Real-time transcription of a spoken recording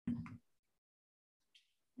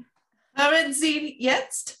Haven't seen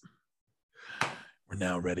yet. We're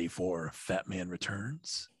now ready for Fat Man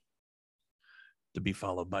Returns, to be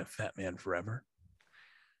followed by Fat Man Forever,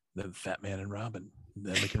 then Fat Man and Robin.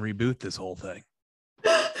 Then we can reboot this whole thing.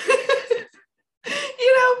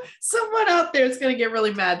 Someone out there is going to get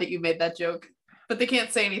really mad that you made that joke, but they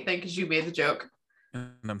can't say anything because you made the joke.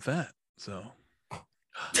 And I'm fat, so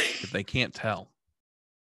if they can't tell,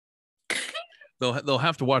 they'll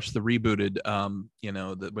have to watch the rebooted,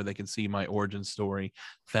 where they can see my origin story.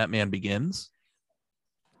 Fat Man Begins.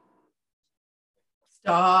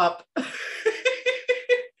 Stop.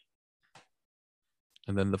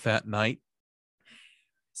 And then the Fat Knight.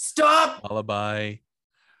 Stop. Followed by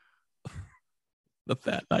the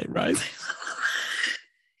Fat Knight Rises.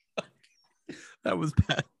 That was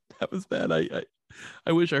bad. That was bad.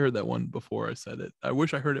 I wish I heard that one before I said it. I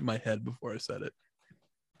wish I heard it in my head before I said it.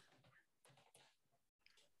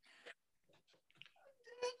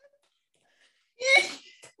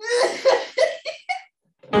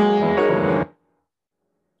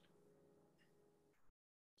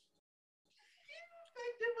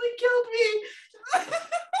 Effectively killed me.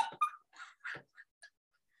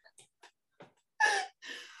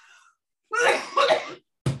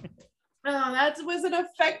 Oh, that was an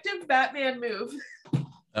effective Batman move.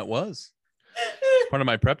 That was. It's part of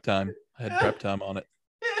my prep time. I had prep time on it.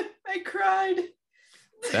 I cried.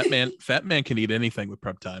 Fat man can eat anything with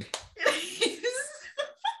prep time.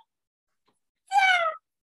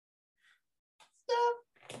 Stop.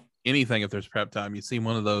 Anything if there's prep time. You see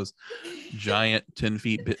one of those giant 10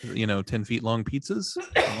 feet long pizzas.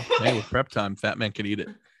 Well, hey, with prep time, Fat Man could eat it.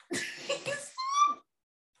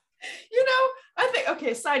 I think,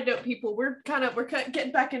 okay, side note, people, we're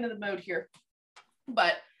getting back into the mode here,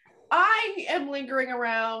 but I am lingering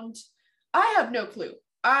around. I have no clue.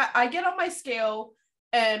 I get on my scale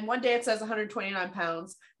and one day it says 129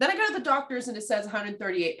 pounds. Then I go to the doctor's and it says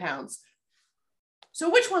 138 pounds. So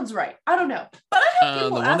which one's right? I don't know. But I have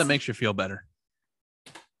people the one that makes you feel better.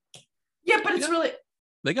 Yeah, but it's really...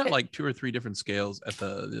 They got like 2 or 3 different scales at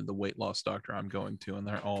the weight loss doctor I'm going to, and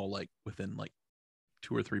they're all like within like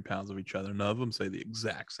 2 or 3 pounds of each other. None of them say the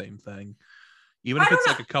exact same thing, even if it's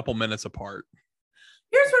like a couple minutes apart.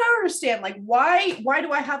 Here's what I don't understand. Like, why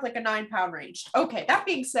do I have like a 9-pound range? Okay, that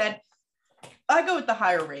being said, I go with the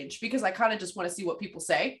higher range because I kind of just want to see what people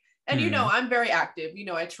say. And I'm very active.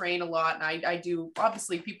 I train a lot, and I do.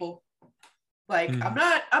 Obviously, people like I'm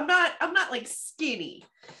not like skinny,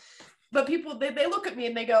 but people they look at me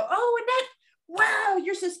and they go, "Oh, Annette, wow,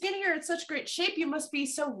 you're so skinny. You're in such great shape. You must be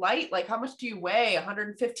so light. Like, how much do you weigh?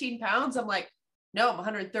 115 pounds?" I'm like, "No, I'm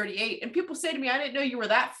 138." And people say to me, "I didn't know you were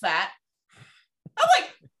that fat." I'm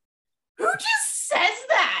like, who just says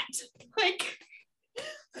that? Like,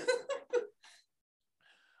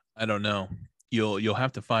 I don't know. You'll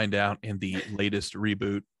have to find out in the latest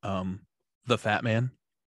reboot, The Fat Man.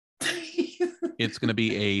 It's going to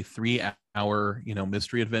be a 3-hour,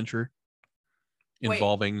 mystery adventure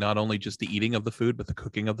involving not only just the eating of the food, but the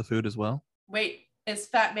cooking of the food as well. Wait, is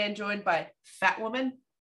Fat Man joined by Fat Woman?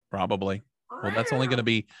 Probably. Well, that's only going to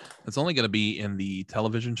be in the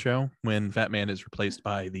television show when Fat Man is replaced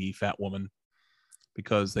by the Fat Woman,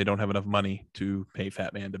 because they don't have enough money to pay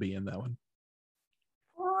Fat Man to be in that one.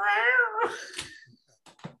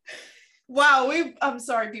 Wow, I'm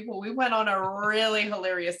sorry, people. We went on a really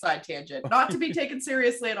hilarious side tangent. Not to be taken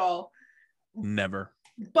seriously at all. Never.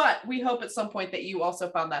 But we hope at some point that you also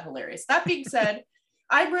found that hilarious. That being said,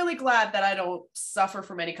 I'm really glad that I don't suffer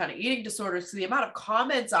from any kind of eating disorders. So the amount of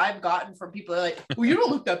comments I've gotten from people are like, "Well, you don't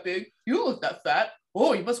look that big. You don't look that fat.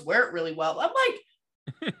 Oh, you must wear it really well." I'm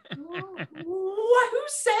like, what? Who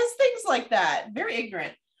says things like that? Very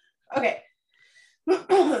ignorant. Okay.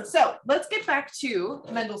 So let's get back to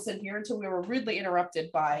Mendelssohn here until we were rudely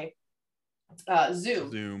interrupted by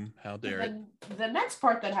Zoom. Zoom, how dare it. The next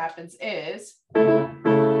part that happens is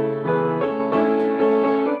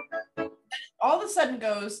all of a sudden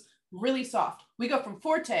goes really soft. We go from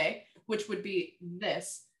forte, which would be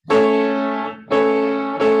this. Well,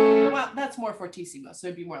 that's more fortissimo, so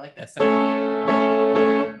it'd be more like this.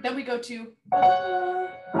 Then we go to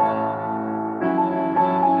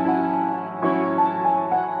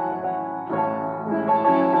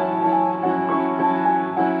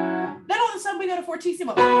we go to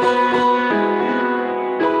fortissimo.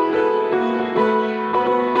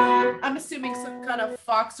 I'm assuming some kind of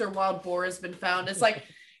fox or wild boar has been found. It's like,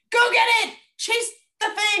 go get it! Chase the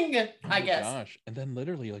thing! I guess. Gosh. And then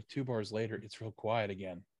literally like 2 bars later, it's real quiet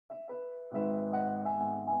again.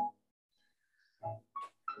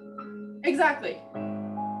 Exactly.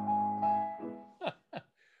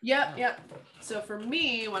 Yep. So for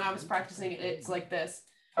me, when I was practicing, it's like this.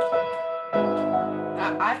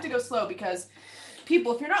 I have to go slow because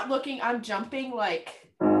people, if you're not looking, I'm jumping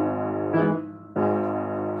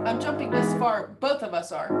this far. Both of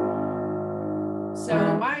us are.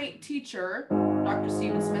 So my teacher, Dr.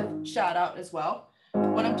 Stephen Smith, shout out as well.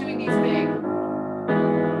 When I'm doing these big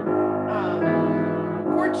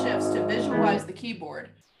chord shifts to visualize the keyboard.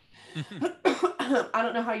 I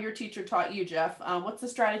don't know how your teacher taught you, Jeff. What's the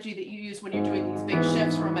strategy that you use when you're doing these big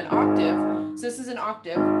shifts from an octave? So this is an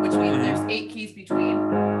octave, which means there's 8 keys between.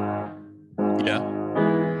 Yeah.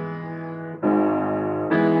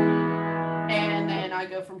 And then I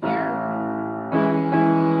go from here.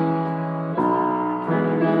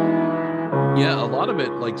 Yeah, a lot of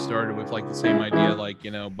it like started with like the same idea, like,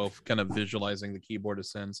 you know, both kind of visualizing the keyboard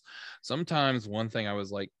ascends. Sometimes one thing I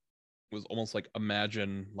was almost like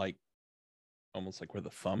imagine like almost like where the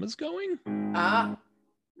thumb is going. Oh.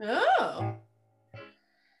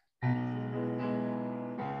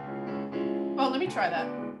 Oh, let me try that.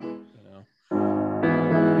 You know.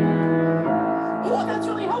 Oh, that's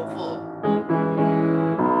really helpful.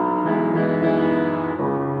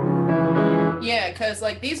 Yeah, because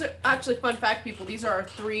like these are actually, fun fact, people, these are our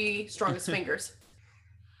 3 strongest fingers.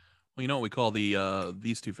 Well, you know what we call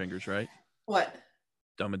these 2 fingers, right? What?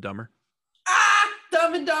 Dumb and Dumber.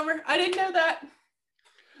 Dumb and Dumber. I didn't know that.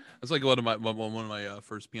 That's like one of my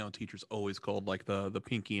first piano teachers always called like the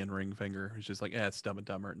pinky and ring finger. It's just like, it's Dumb and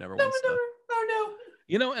Dumber. It never Dumb wants and to. Dumber. Oh no.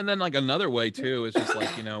 You know, and then like another way too is just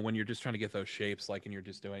like, you know, when you're just trying to get those shapes, like, and you're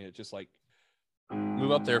just doing it, just like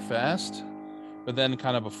move up there fast, but then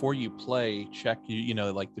kind of before you play, check you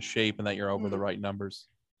know, like the shape and that you're over the right numbers,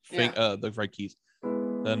 the right keys,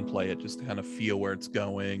 then play it just to kind of feel where it's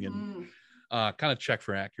going and kind of check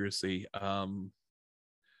for accuracy.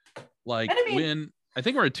 Like when I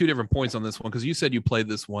think we're at 2 different points on this one, because you said you played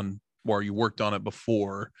this one or you worked on it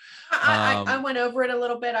before. I went over it a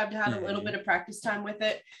little bit. I've had a little bit of practice time with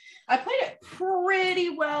it. I played it pretty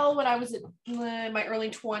well when I was in my early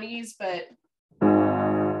 20s, but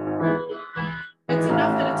it's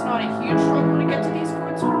enough that it's not a huge struggle to get to these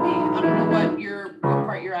chords for me. I don't know what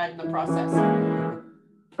part you're at in the process.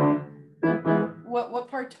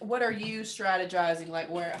 What are you strategizing? Like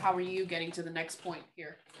how are you getting to the next point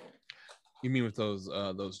here? You mean with those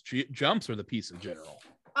jumps or the piece in general?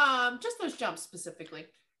 Just those jumps specifically.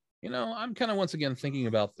 You know, I'm kind of once again thinking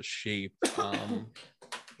about the shape.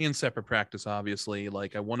 In separate practice, obviously,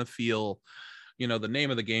 like I want to feel, you know, the name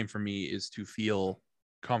of the game for me is to feel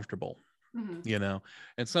comfortable. You know,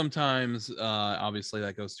 and sometimes obviously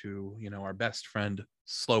that goes to, you know, our best friend,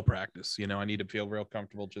 slow practice. You know, I need to feel real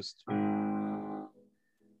comfortable just,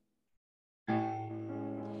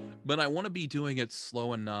 but I want to be doing it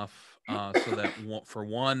slow enough so that for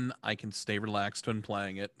one, I can stay relaxed when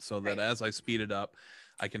playing it, so that as I speed it up,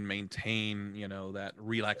 I can maintain, you know, that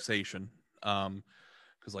relaxation.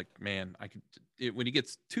 Because like, man, when it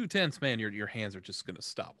gets too tense, man, your hands are just gonna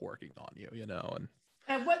stop working on you, you know.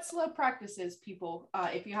 And what slow practice is, people,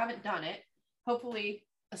 if you haven't done it, hopefully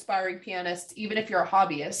aspiring pianists, even if you're a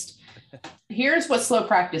hobbyist, here's what slow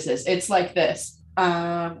practice is. It's like this.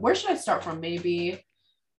 Where should I start from? Maybe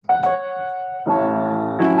it's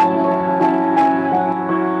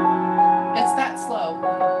that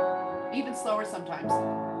slow, even slower sometimes.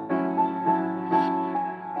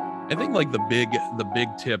 I think like the big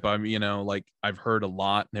tip, you know, like I've heard a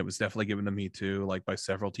lot, and it was definitely given to me too, like by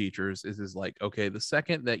several teachers, is like, okay, the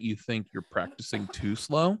second that you think you're practicing too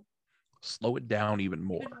slow it down even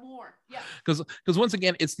more. Yeah. Because once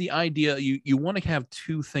again, it's the idea you want to have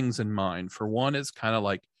 2 things in mind. For one, it's kind of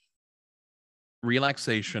like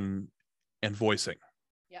relaxation and voicing.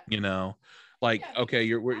 Yeah. You know, like,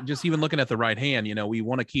 okay, we're just even looking at the right hand, you know, we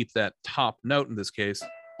want to keep that top note in this case.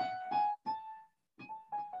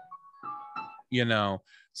 You know,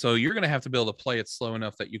 so you're going to have to be able to play it slow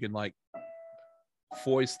enough that you can like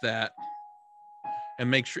voice that and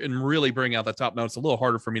make sure and really bring out the top note. It's a little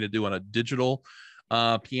harder for me to do on a digital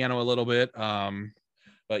piano a little bit.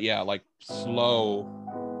 But yeah, like slow.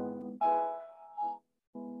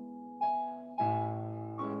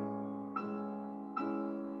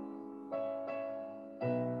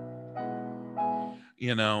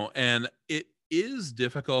 You know, and it is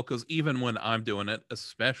difficult because even when I'm doing it,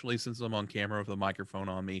 especially since I'm on camera with the microphone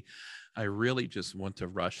on me, I really just want to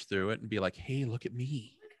rush through it and be like, hey, look at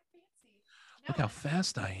me. Look how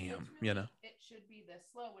fast I am, really, you know. It should be this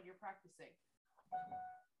slow when you're practicing.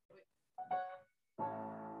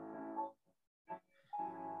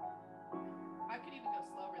 I could even go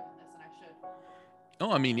slower than this, and I should.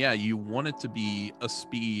 Oh, I mean, yeah, you want it to be a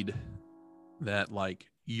speed that like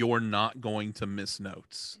you're not going to miss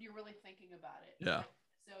notes. You're really thinking about it. Yeah.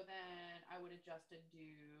 So then I would adjust and do.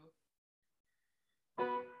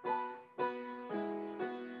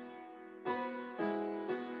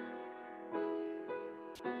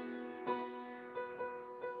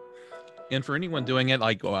 And for anyone doing it,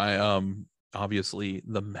 like obviously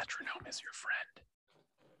the metronome is your friend.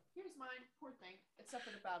 Here's mine. Poor thing. It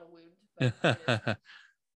suffered a battle wound. But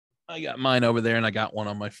I got mine over there, and I got one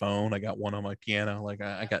on my phone. I got one on my piano. Like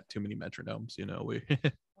I got too many metronomes, you know. Way to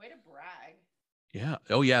brag. Yeah.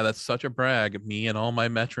 Oh yeah, that's such a brag. Me and all my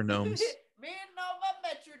metronomes. Me and all my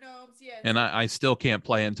metronomes, yes. And I still can't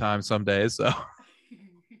play in time some days, so.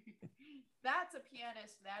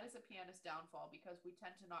 That is a pianist downfall, because we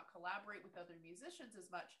tend to not collaborate with other musicians as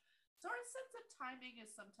much. So our sense of timing is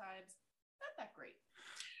sometimes not that great.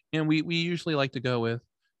 And we usually like to go with,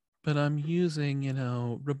 but I'm using,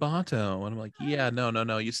 rubato. And I'm like, yeah,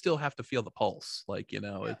 no. You still have to feel the pulse. Like,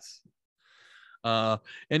 it's and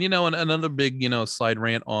another big, side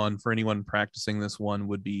rant on for anyone practicing this one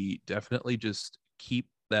would be definitely just keep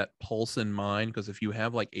that pulse in mind, because if you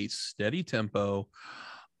have like a steady tempo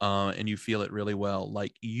and you feel it really well,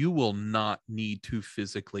 like you will not need to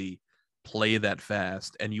physically play that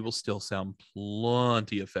fast, and you will still sound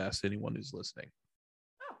plenty of fast to anyone who's listening.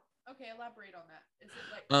 Oh, okay. Elaborate on that. Is it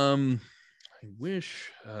like I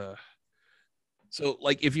wish so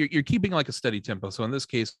like if you're keeping like a steady tempo, so in this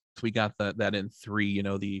case we got that in 3,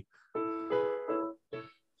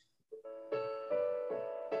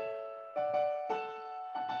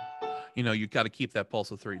 you got to keep that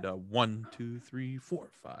pulse of 3 to 1 2 3 4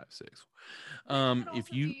 5 6.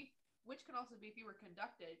 Which can also be if you were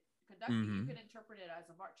conducting, mm-hmm. you could interpret it as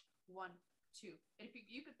a march 1 2, and if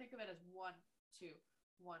you could think of it as 1 2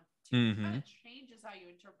 1 2, mm-hmm. It kind of changes how you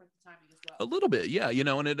interpret the timing as well. A little bit, yeah,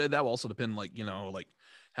 and that will also depend, like like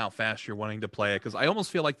how fast you're wanting to play it, because I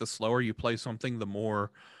almost feel like the slower you play something, the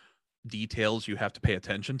more details you have to pay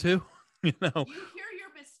attention to. You hear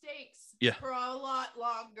your mistakes for a lot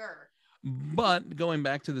longer. But going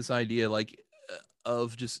back to this idea, like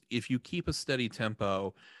of just if you keep a steady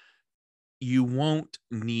tempo, you won't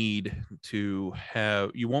need to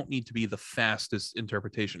be the fastest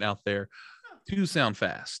interpretation out there to sound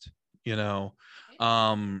fast, and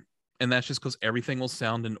that's just because everything will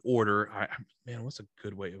sound in order. Man, what's a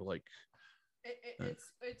good way of like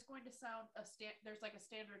it's going to sound there's like a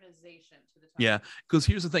standardization to the time. Yeah, because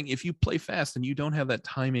here's the thing: if you play fast and you don't have that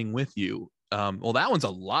timing with you, well, that one's a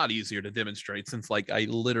lot easier to demonstrate, since like I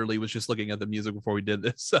literally was just looking at the music before we did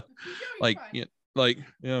this. So, like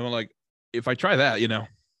if I try that,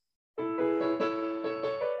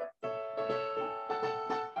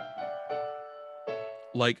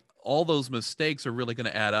 like all those mistakes are really going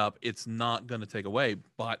to add up. It's not going to take away.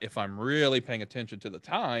 But if I'm really paying attention to the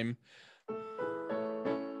time,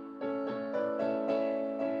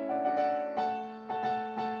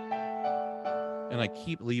 and I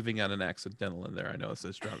keep leaving out an accidental in there. I know it's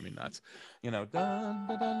driving me nuts. Dun, dun, dun,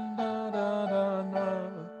 dun, dun, dun,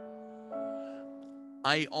 dun.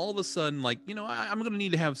 I all of a sudden, like, I'm going to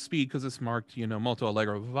need to have speed because it's marked, molto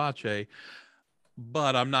allegro vivace,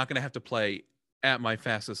 but I'm not going to have to play at my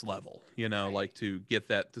fastest level, like to get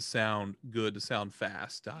that to sound good, to sound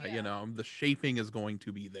fast. The shaping is going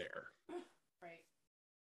to be there. Right.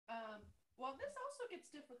 Well, this also gets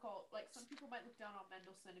difficult. Like some people might look down on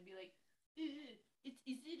Mendelssohn and be like, it's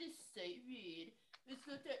easy to sight read. It's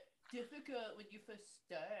not that difficult when you first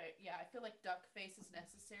start. Yeah, I feel like duck face is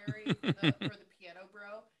necessary for the piano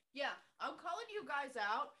bro. Yeah, I'm calling you guys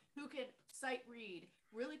out who can sight read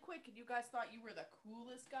really quick, and you guys thought you were the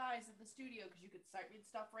coolest guys in the studio because you could sight read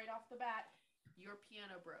stuff right off the bat. You're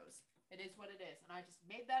piano bros. It is what it is, and I just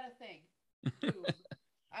made that a thing. Boom.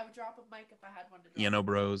 I would drop a mic if I had one to drop. Piano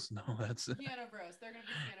bros. No, that's piano bros. They're gonna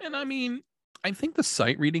be piano and bros. I mean, I think the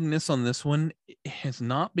sight readingness on this one is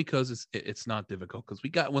not because it's not difficult, because we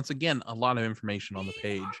got, once again, a lot of information on the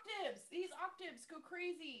page. These octaves go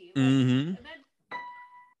crazy. Mm-hmm. And then,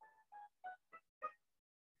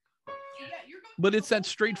 but it's that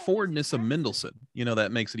straightforwardness of Mendelssohn,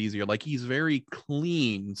 that makes it easier. Like he's very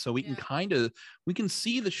clean, so we can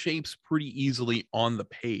see the shapes pretty easily on the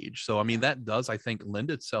page. So I mean, that does, I think,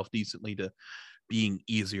 lend itself decently to being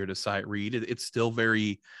easier to sight read. It's still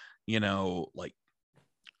very, like,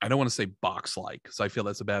 I don't want to say box-like, because I feel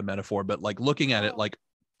that's a bad metaphor, but like looking at it, like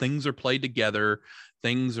things are played together,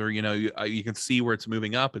 things are, you can see where it's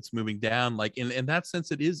moving up, it's moving down, like in that sense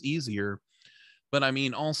it is easier. But I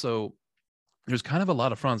mean, also there's kind of a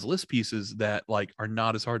lot of Franz Liszt pieces that like are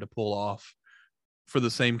not as hard to pull off for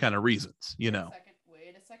the same kind of reasons, Wait a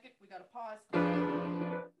second, we gotta pause. You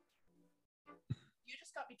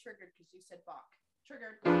just got me triggered because you said Bach.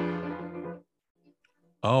 Triggered.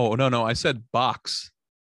 Oh, no, I said box.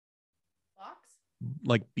 Box?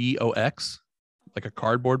 Like B-O-X. Like a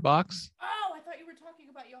cardboard box? Oh, I thought you were talking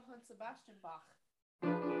about Johann Sebastian Bach.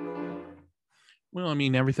 Well, I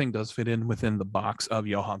mean, everything does fit in within the box of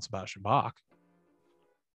Johann Sebastian Bach.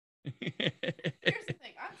 Here's the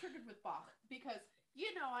thing. I'm triggered with Bach because,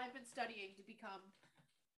 I've been studying to become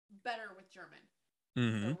better with German.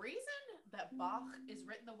 The reason that Bach is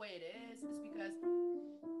written the way it is because...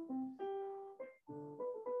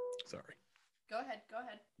 Sorry. Go ahead.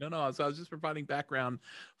 No. So I was just providing background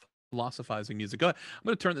philosophizing music. Go ahead. I'm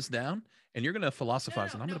going to turn this down, and you're going to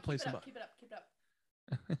philosophize, and I'm going to play some. Keep it up.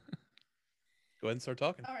 Go ahead and start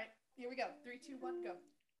talking. All right, here we go. 3, 2, 1, go.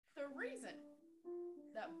 The reason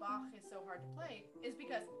that Bach is so hard to play is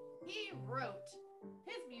because he wrote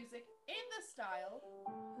his music in the style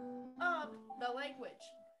of the language.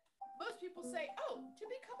 Most people say, to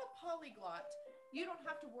become a polyglot, you don't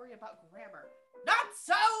have to worry about grammar. Not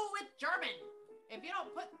so with German. If you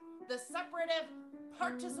don't put the separative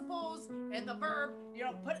participles in the verb, you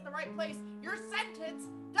don't put it in the right place, your sentence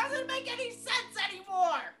doesn't make any sense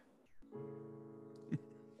anymore.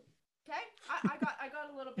 Okay, I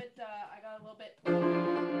got a little bit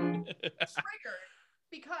triggered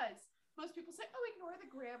because most people say, ignore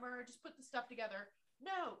the grammar, just put the stuff together.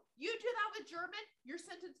 No, you do that with German, your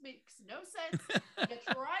sentence makes no sense. You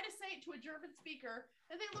try to say it to a German speaker,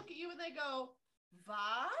 and they look at you and they go,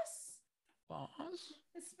 Was?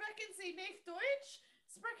 Sprechen Sie nicht Deutsch?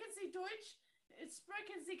 Sprechen Sie Deutsch?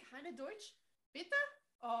 Sprechen Sie keine Deutsch? Bitte?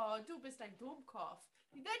 Oh, du bist ein Dummkopf.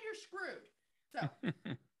 Then you're screwed. So,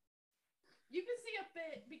 you can see a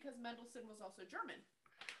bit because Mendelssohn was also German.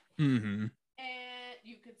 Mm-hmm. And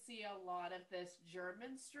you could see a lot of this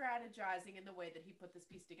German strategizing in the way that he put this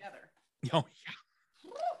piece together. Oh,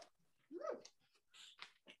 yeah.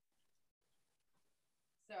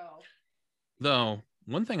 So. Though,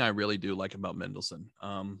 one thing I really do like about Mendelssohn,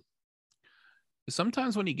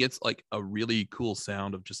 sometimes when he gets like a really cool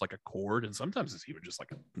sound of just like a chord, and sometimes it's even just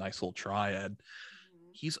like a nice little triad,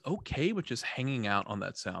 he's okay with just hanging out on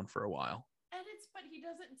that sound for a while. But he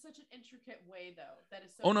does it in such an intricate way, though. That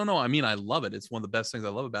is so. Oh, no. I mean, I love it. It's one of the best things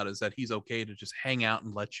I love about it is that he's okay to just hang out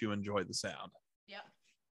and let you enjoy the sound. Yep.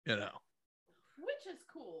 Which is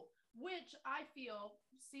cool. Which I feel,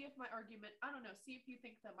 see if you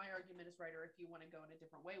think that my argument is right or if you want to go in a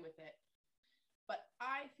different way with it. But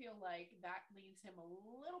I feel like that leads him a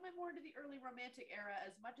little bit more into the early Romantic era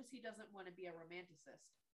as much as he doesn't want to be a romanticist.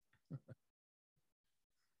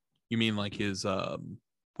 You mean like his,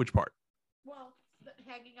 which part? Well,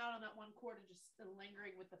 hanging out on that one chord and just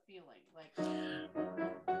lingering with the feeling,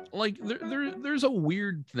 there's a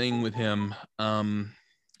weird thing with him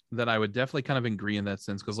that I would definitely kind of agree in that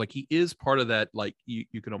sense, because like he is part of that, like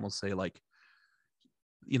you could almost say like,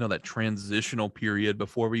 that transitional period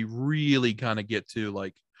before we really kind of get to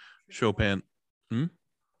like Chopin.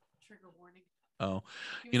 Trigger warning. Oh,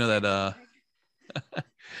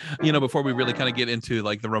 before we really kind of get into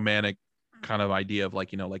like the romantic kind of idea of like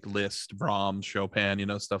like Liszt, Brahms,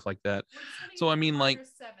 Chopin, stuff like that. So I mean, like,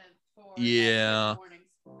 yeah,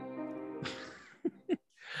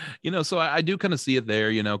 so I do kind of see it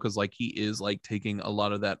there, because like he is like taking a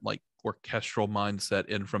lot of that like orchestral mindset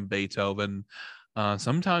in from Beethoven.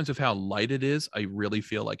 Sometimes with how light it is, I really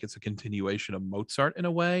feel like it's a continuation of Mozart in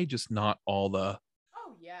a way, just not all the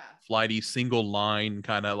flighty single line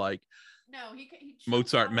kind of like he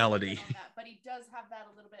Mozart melody. On that, but he does have that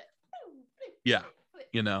a little bit. Yeah.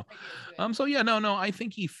 So yeah, no, I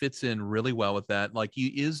think he fits in really well with that. Like he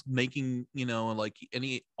is making, like, and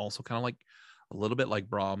he also kind of like a little bit like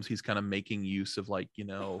Brahms, he's kind of making use of like,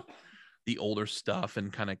 the older stuff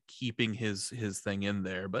and kind of keeping his thing in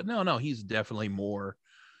there. But no, he's definitely more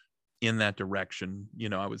in that direction,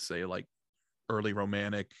 I would say like early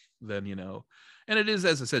romantic than, and it is,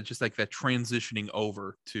 as I said, just like that transitioning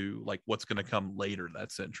over to like what's going to come later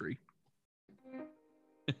that century.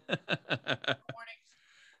 Wait,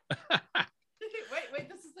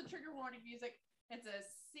 this is the trigger warning music. It's a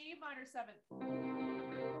C minor 7. Trigger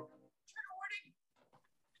warning.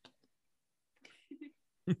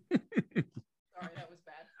 Sorry, that was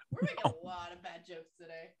bad. We're making a lot of bad jokes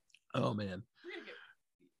today. Oh man, we're gonna get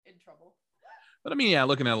in trouble. But I mean, yeah,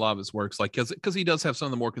 looking at a lot of his works, like because he does have some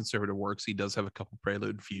of the more conservative works, he does have a couple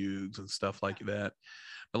prelude fugues and stuff like that.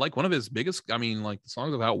 But like one of his biggest, I mean, like the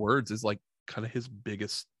Songs Without Words is like kind of his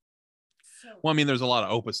biggest. Well, I mean, there's a lot of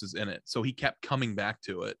opuses in it, so he kept coming back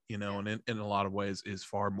to it, and in a lot of ways is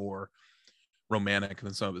far more romantic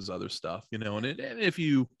than some of his other stuff, and if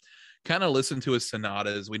you kind of listen to his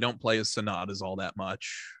sonatas, we don't play his sonatas all that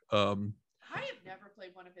much. I have never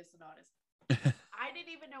played one of his sonatas. I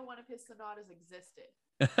didn't even know one of his sonatas existed.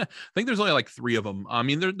 I think there's only like 3 of them. I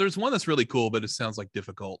mean, there's one that's really cool, but it sounds like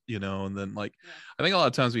difficult, you know. And then like, I think a lot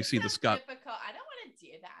of times we see the Scott. Difficult. I don't want to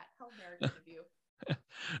do that. How American of you.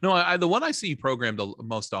 No, I the one I see programmed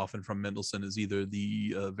most often from Mendelssohn is either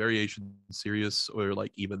the Variation Serious or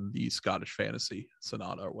like even the Scottish Fantasy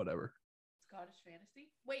Sonata or whatever. Scottish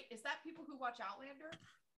Fantasy? Wait, is that people who watch Outlander?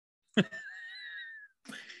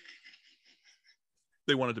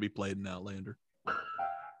 They want it to be played in Outlander.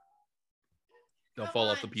 Don't fall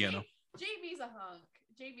off the piano. JB's a hunk.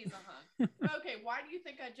 JB's a hunk. Okay, why do you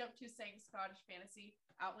think I jumped to saying Scottish Fantasy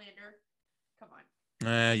Outlander? Come on.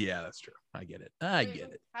 Yeah, that's true. I get it. I get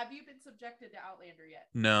it. Have you been subjected to Outlander yet?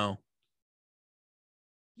 No.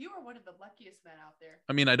 You are one of the luckiest men out there.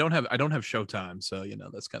 I mean, I don't have Showtime, so you know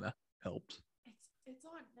that's kind of helped. It's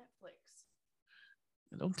on Netflix.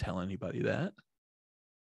 Don't tell anybody that.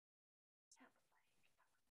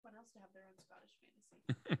 Everyone else to have their own Scottish Fantasy.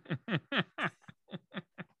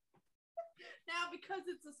 Now, because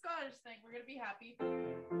it's a Scottish thing, we're gonna be happy.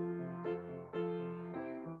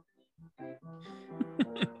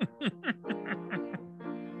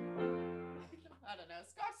 I don't know.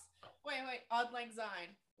 Scots. Wait. Auld Lang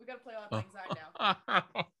Syne. We gotta play Auld Lang Syne now.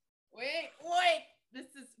 Wait.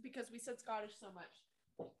 This is because we said Scottish so much.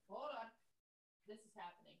 Hold on. This is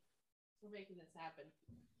happening. We're making this happen.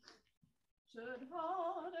 Should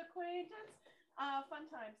hold acquaintance. Fun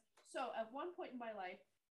times. So at one point in my life,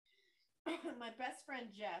 my best friend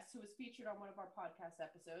Jess, who was featured on one of our podcast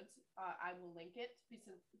episodes, I will link it.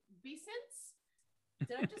 Beesince?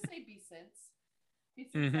 Did I just say Beesince?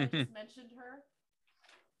 Beesince, I just mentioned her.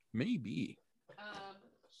 Maybe.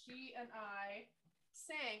 She and I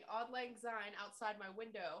sang Auld Lang Syne outside my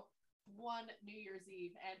window one New Year's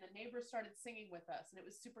Eve, and the neighbors started singing with us, and it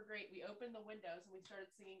was super great. We opened the windows and we started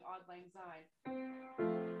singing Auld Lang Syne.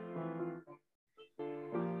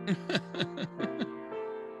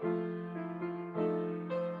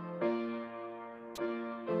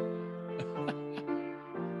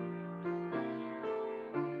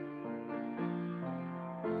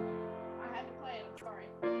 I had to play it. I'm sorry.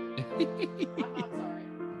 I'm not sorry.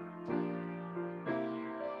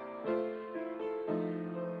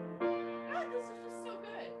 God, this is just so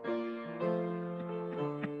good.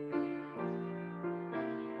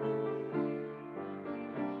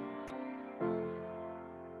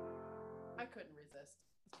 I couldn't resist.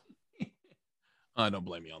 I don't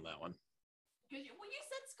blame you on that one. Well, you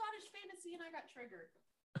said Scottish Fantasy and I got triggered.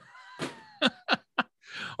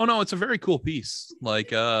 Oh no, it's a very cool piece.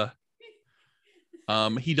 Like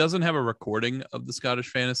he doesn't have a recording of the Scottish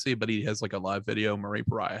Fantasy, but he has like a live video. Marie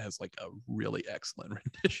Pariah has like a really excellent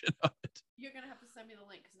rendition of it. You're gonna have to send me the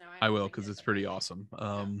link because now I will, because it's pretty awesome.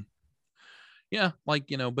 Yeah,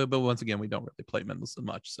 like, you know, but once again, we don't really play Mendelssohn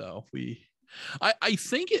much, so I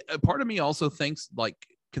think part of me also thinks, like,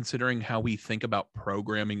 considering how we think about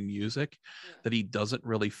programming music, that he doesn't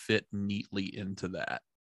really fit neatly into that.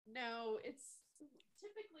 No, it's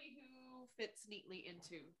typically who fits neatly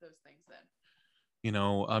into those things then. You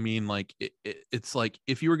know, I mean, like it's like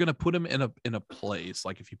if you were gonna put him in a place,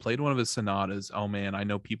 like if you played one of his sonatas, oh man, I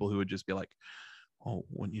know people who would just be like, oh,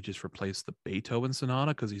 wouldn't you just replace the Beethoven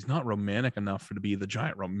sonata because he's not romantic enough to be the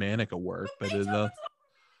giant romantica work? But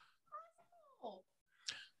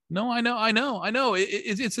no, I know.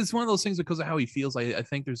 It's one of those things because of how he feels. I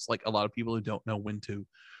think there's like a lot of people who don't know when to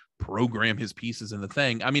program his pieces in the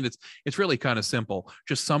thing. I mean, it's really kind of simple,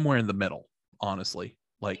 just somewhere in the middle, honestly.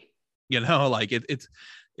 Like, you know, like it's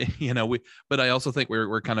you know, but I also think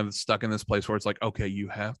we're kind of stuck in this place where it's like, okay, you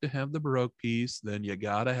have to have the Baroque piece, then you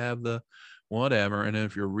gotta have the whatever, and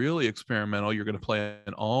if you're really experimental, you're gonna play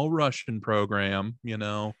an all Russian program, you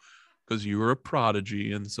know, because you were a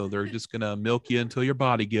prodigy, and so they're just gonna milk you until your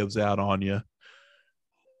body gives out on you.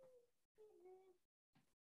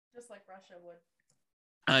 Just like Russia would.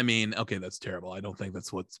 I mean, okay, that's terrible. I don't think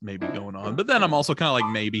that's what's maybe going on, but then I'm also kind of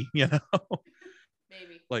like maybe, you know.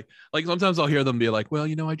 Maybe. Like sometimes I'll hear them be like, well,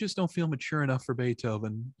 you know, I just don't feel mature enough for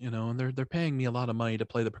Beethoven, you know, and they're paying me a lot of money to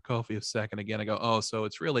play the Prokofiev second again. I go, oh, so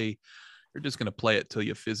it's really, you're just going to play it till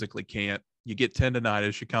you physically can't. You get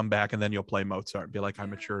tendonitis, you come back, and then you'll play Mozart and be like,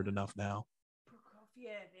 I'm matured enough now.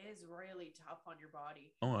 Prokofiev is really tough on your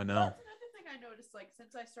body. Oh, I know. That's another thing I noticed, like,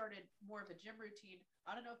 since I started more of a gym routine,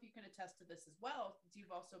 I don't know if you can attest to this as well, since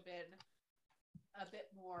you've also been a bit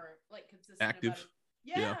more, like, consistent. Active.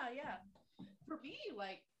 Yeah. For me,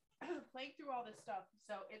 like, playing through all this stuff,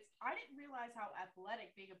 so I didn't realize how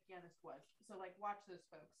athletic being a pianist was. So, like, watch this,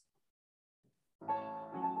 folks.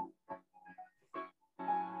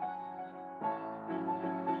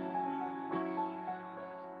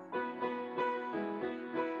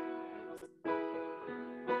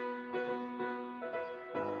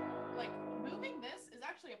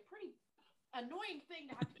 annoying thing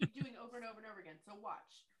to have to keep doing over and over and over again. So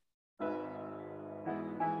watch.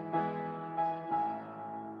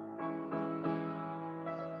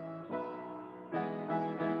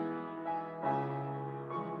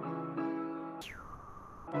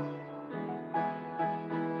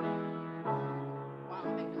 Wow,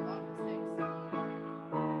 I'm making a lot of mistakes.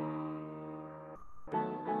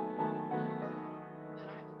 Then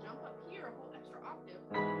I have to jump up here a whole extra octave.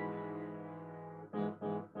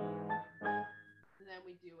 And then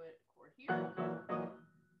we do it chord here.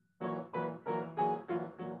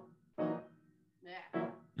 Yeah.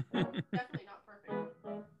 Definitely not perfect.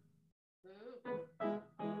 Ooh.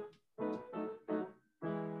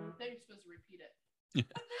 Then you're supposed to repeat it. But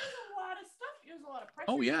there's a lot of stuff. There's a lot of pressure.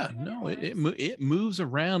 Oh yeah, no, it moves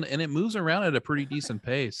around, and it moves around at a pretty decent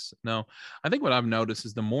pace. No, I think what I've noticed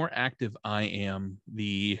is the more active I am,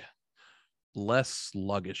 the less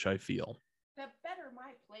sluggish I feel. The better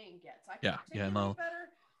my playing gets. I Yeah, can articulate no. better.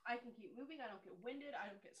 I can keep moving. I don't get winded. I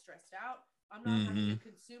don't get stressed out. I'm not having to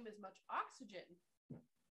consume as much oxygen.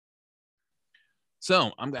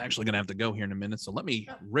 So I'm actually going to have to go here in a minute. So let me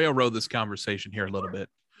railroad this conversation here a little bit.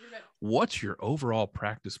 What's your overall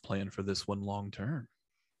practice plan for this one long term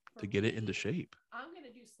to get it into shape? I'm going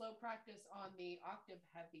to do slow practice on the octave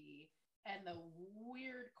heavy and the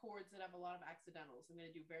weird chords that have a lot of accidentals. I'm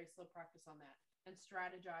going to do very slow practice on that and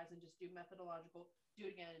strategize and just do methodological, do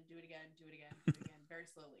it again, do it again, do it again, do it again, very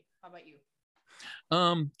slowly. How about you?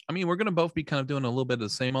 I mean, we're going to both be kind of doing a little bit of the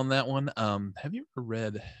same on that one. Have you ever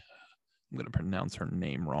read, I'm going to pronounce her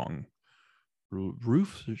name wrong,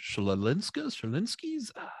 Ruth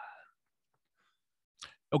Shalinsky's?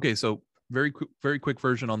 Okay, so very quick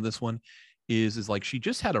version on this one is like she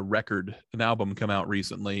just had an album come out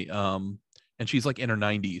recently, and she's like in her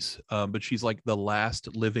 90s, but she's like the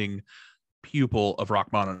last living pupil of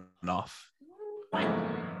Rachmaninoff.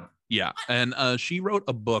 Yeah, and she wrote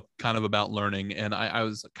a book kind of about learning, and I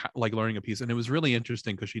was like learning a piece, and it was really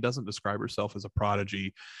interesting because she doesn't describe herself as a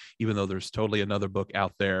prodigy, even though there's totally another book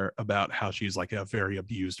out there about how she's like a very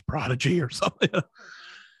abused prodigy or something.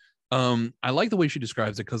 I like the way she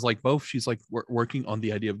describes it because like both she's like working on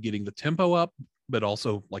the idea of getting the tempo up, but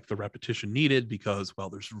also like the repetition needed because, well,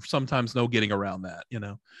 there's sometimes no getting around that, you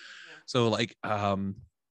know? Yeah. So like,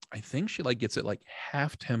 I think she like gets it like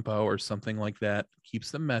half tempo or something like that,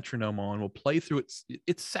 keeps the metronome on, will play through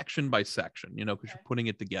it's section by section, you know, because you're putting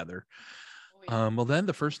it together. Oh, yeah. Well, then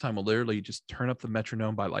the first time we'll literally just turn up the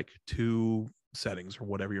metronome by like 2 settings or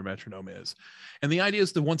whatever your metronome is. And the idea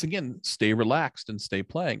is to once again stay relaxed and stay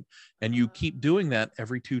playing. And you keep doing that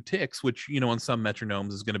every 2 ticks, which, you know, on some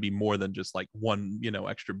metronomes is going to be more than just like 1, you know,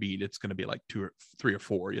 extra beat. It's going to be like 2 or 3 or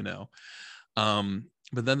 4, you know.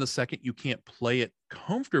 But then the second you can't play it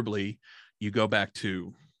comfortably, you go back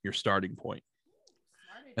to your starting point.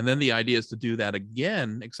 And then the idea is to do that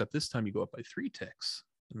again, except this time you go up by 3 ticks.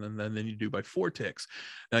 And then you do by 4 ticks.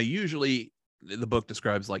 Now, usually the book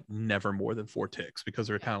describes like never more than 4 ticks because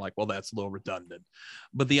they're kind of like, well, that's a little redundant.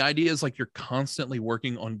 But the idea is like you're constantly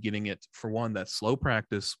working on getting it, for one, that's slow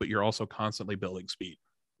practice, but you're also constantly building speed.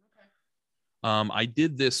 Okay. I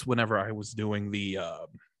did this whenever I was doing the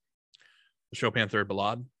Chopin Third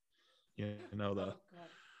Ballade. You know,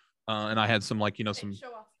 and I had some like, you know, some.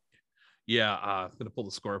 Show off. Yeah, I'm going to pull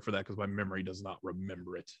the score for that because my memory does not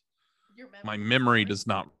remember it. My memory does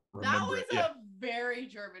not remember it. That was a very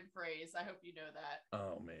German phrase. I hope you know that.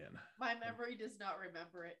 Oh, man. My memory does not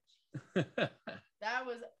remember it. That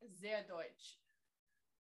was sehr Deutsch.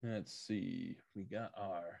 Let's see. We got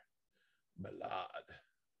our ballade.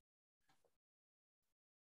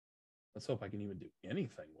 Let's hope I can even do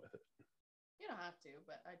anything with it. You don't have to,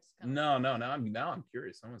 but I just kind of... No. Now I'm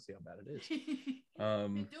curious. I want to see how bad it is.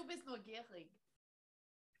 Du bist nur gierig.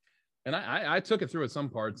 And I took it through at some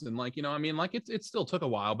parts, and like, you know, I mean, like it still took a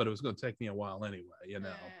while, but it was going to take me a while anyway, you know.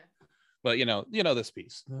 Yeah. But you know this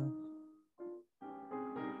piece.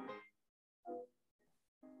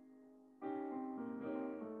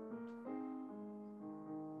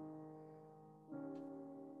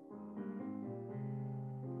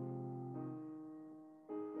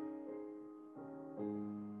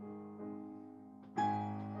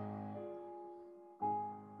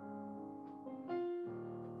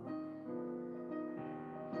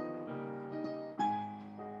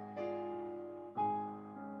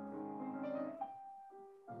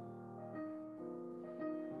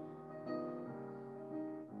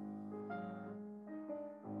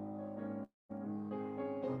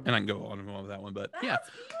 And I can go on and on with that one, but that's yeah,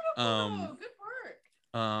 beautiful. Good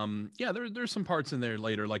work. Yeah, there's some parts in there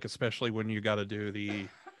later, like especially when you got to do the.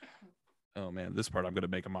 Oh man, this part I'm going to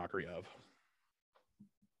make a mockery of.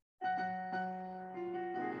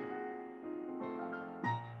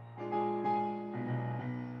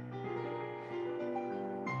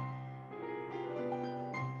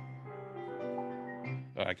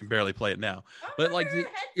 I can barely play it now. Oh, But like, head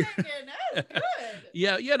banging. That was good.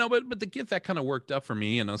 yeah, no, but to get that kind of worked up for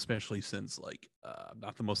me, and especially since like I'm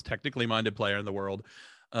not the most technically minded player in the world,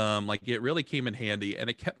 like it really came in handy, and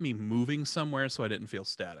it kept me moving somewhere so I didn't feel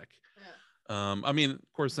static. Yeah. I mean,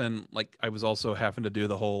 of course, then like I was also having to do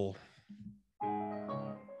the whole,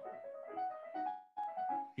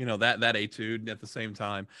 that etude at the same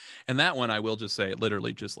time, and that one I will just say,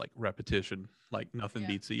 literally just like repetition, like nothing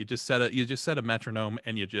beats it. You just set a metronome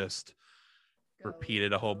and you just repeat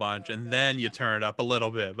it a whole bunch, and then you turn it up a little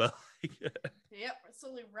bit, but yep,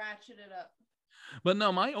 slowly ratchet it up. But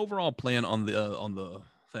no, my overall plan on the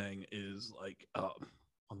thing is like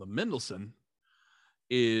on the Mendelssohn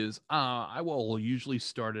is I will usually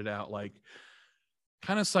start it out like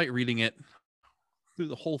kind of sight reading it through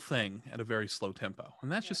the whole thing at a very slow tempo, and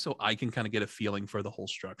that's just so I can kind of get a feeling for the whole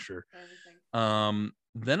structure.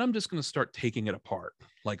 Then I'm just going to start taking it apart,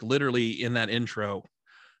 like literally in that intro.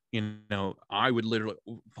 I would literally,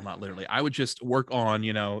 well, not literally, I would just work on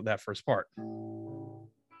that first part,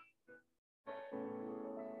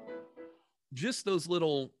 just those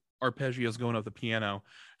little arpeggios going up the piano,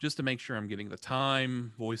 just to make sure I'm getting the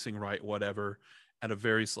time, voicing right, whatever, at a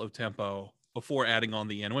very slow tempo before adding on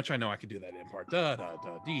the end, which I know I could do that in part, da da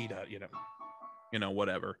da dee da,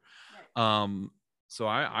 whatever. Right. So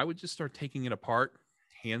I would just start taking it apart,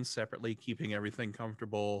 hands separately, keeping everything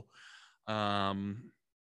comfortable, and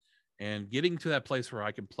getting to that place where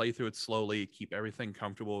I can play through it slowly, keep everything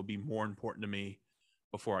comfortable would be more important to me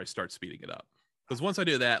before I start speeding it up. Because once I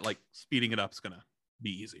do that, like speeding it up is gonna be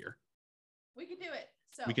easier. We can do it.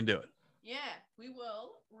 So we can do it. Yeah, we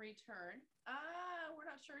will return. We're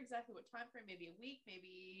not sure exactly what time frame. Maybe a week,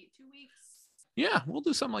 maybe 2 weeks. Yeah, we'll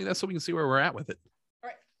do something like that so we can see where we're at with it. All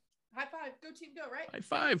right. High five. Go team go, right? High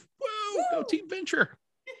five. Woo! Go team venture.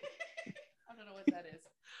 I don't know what that is.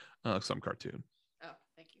 Some cartoon. Oh,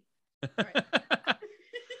 thank you. All right.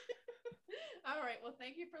 All right. Well,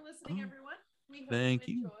 thank you for listening, everyone. We hope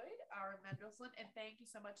you enjoyed our Mendelssohn, and thank you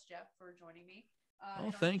so much, Jeff, for joining me.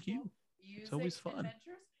 Thank you. It's always fun.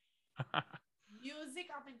 Music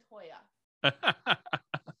Abenteuer.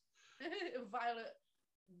 Weil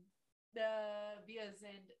wir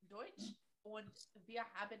sind Deutsch und wir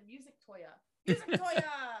haben Music teuer. Music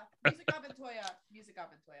teuer. Music Abenteuer. Music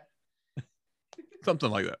Abenteuer. Something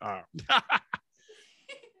like that. All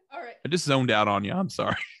right. I just zoned out on you. I'm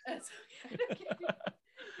sorry. That's okay.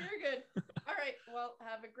 You're good. All right. Well,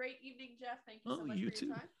 have a great evening, Jeff. Thank you so much for your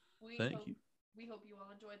time. Thank you. We hope you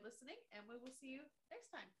all enjoyed listening, and we will see you next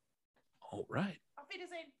time. All right. Auf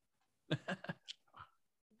Wiedersehen.